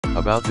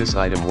About this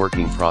item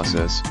working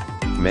process,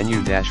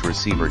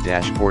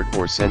 menu-receiver-port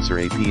or sensor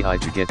API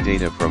to get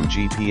data from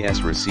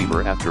GPS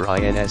receiver after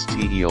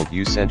installed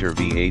uCenter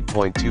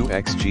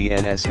v8.2x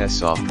GNSS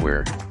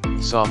software.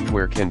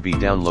 Software can be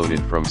downloaded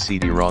from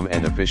CD-ROM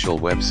and official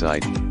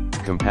website,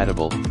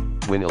 compatible,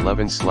 Win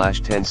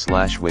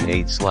 11/10/Win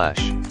 8/,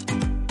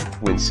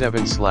 Win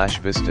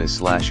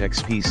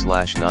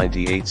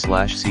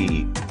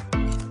 7/Vista/XP/98/CE.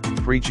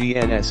 Free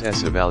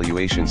GNSS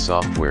evaluation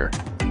software.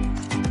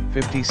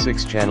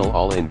 56-channel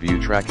all-in-view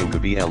tracking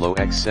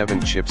Gmouse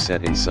 7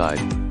 chipset inside,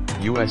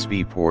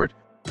 USB port,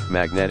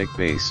 magnetic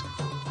base,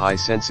 high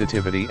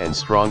sensitivity and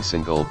strong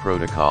single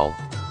protocol,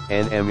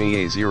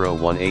 NMEA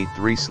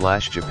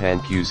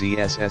 0183/Japan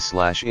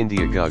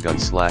QZSS/India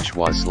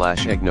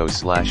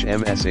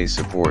Gugun/WAS/EGNOS/MSA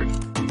support.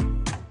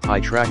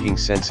 High tracking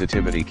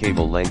sensitivity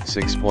cable length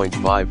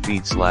 6.5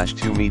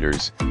 feet/2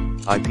 meters,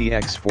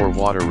 IPX4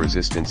 water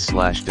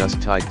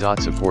resistance/dust tight.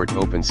 Support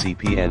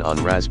OpenCPN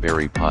on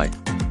Raspberry Pi,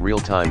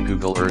 real-time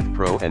Google Earth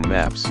Pro and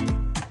Maps.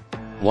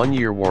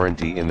 1-year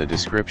warranty in the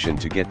description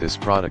to get this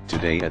product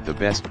today at the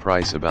best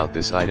price. About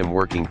this item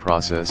working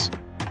process,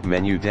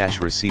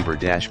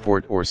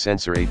 menu-receiver-port or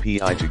sensor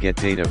API to get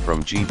data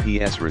from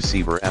GPS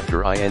receiver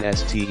after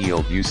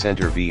installed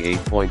uCenter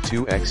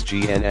v8.2x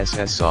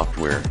GNSS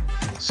software.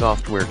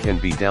 Software can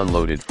be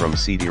downloaded from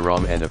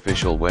CD-ROM and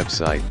official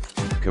website,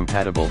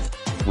 compatible,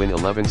 Win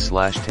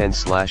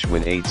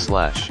 11/10/Win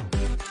 8/,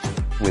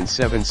 Win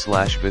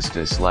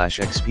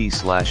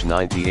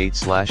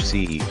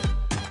 7/Vista/XP/98/CE.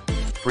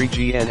 Free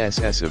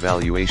GNSS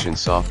evaluation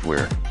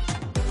software.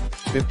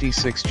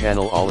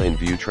 56-channel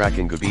all-in-view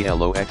tracking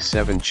Gmouse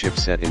 7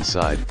 chipset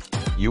inside,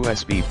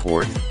 USB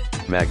port,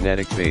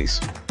 magnetic base,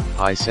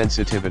 high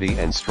sensitivity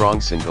and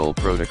strong single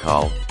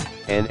protocol,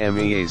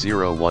 NMEA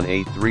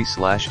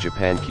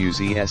 0183/Japan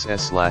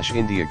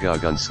QZSS/India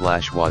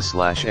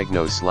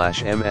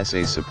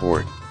Gugun/WAS/EGNOS/MSA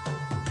support.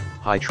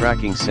 High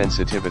tracking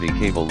sensitivity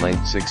cable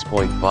length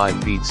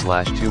 6.5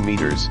 feet/2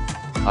 meters,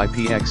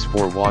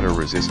 IPX4 water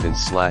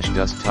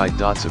resistance/dust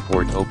tight.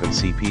 Support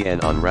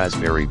OpenCPN on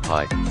Raspberry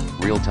Pi,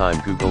 real-time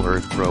Google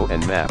Earth Pro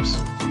and Maps.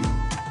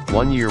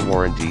 1-year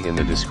warranty in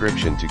the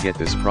description to get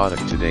this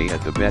product today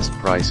at the best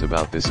price.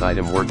 About this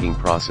item working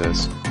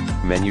process,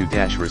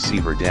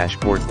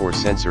 menu-receiver-port or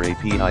sensor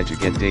API to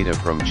get data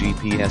from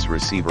GPS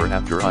receiver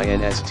after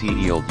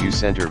installed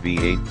uCenter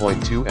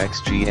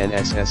v8.2x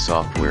GNSS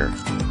software.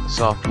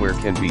 Software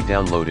can be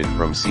downloaded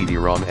from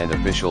CD-ROM and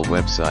official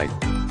website,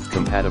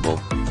 compatible,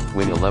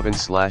 Win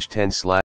 11/10/.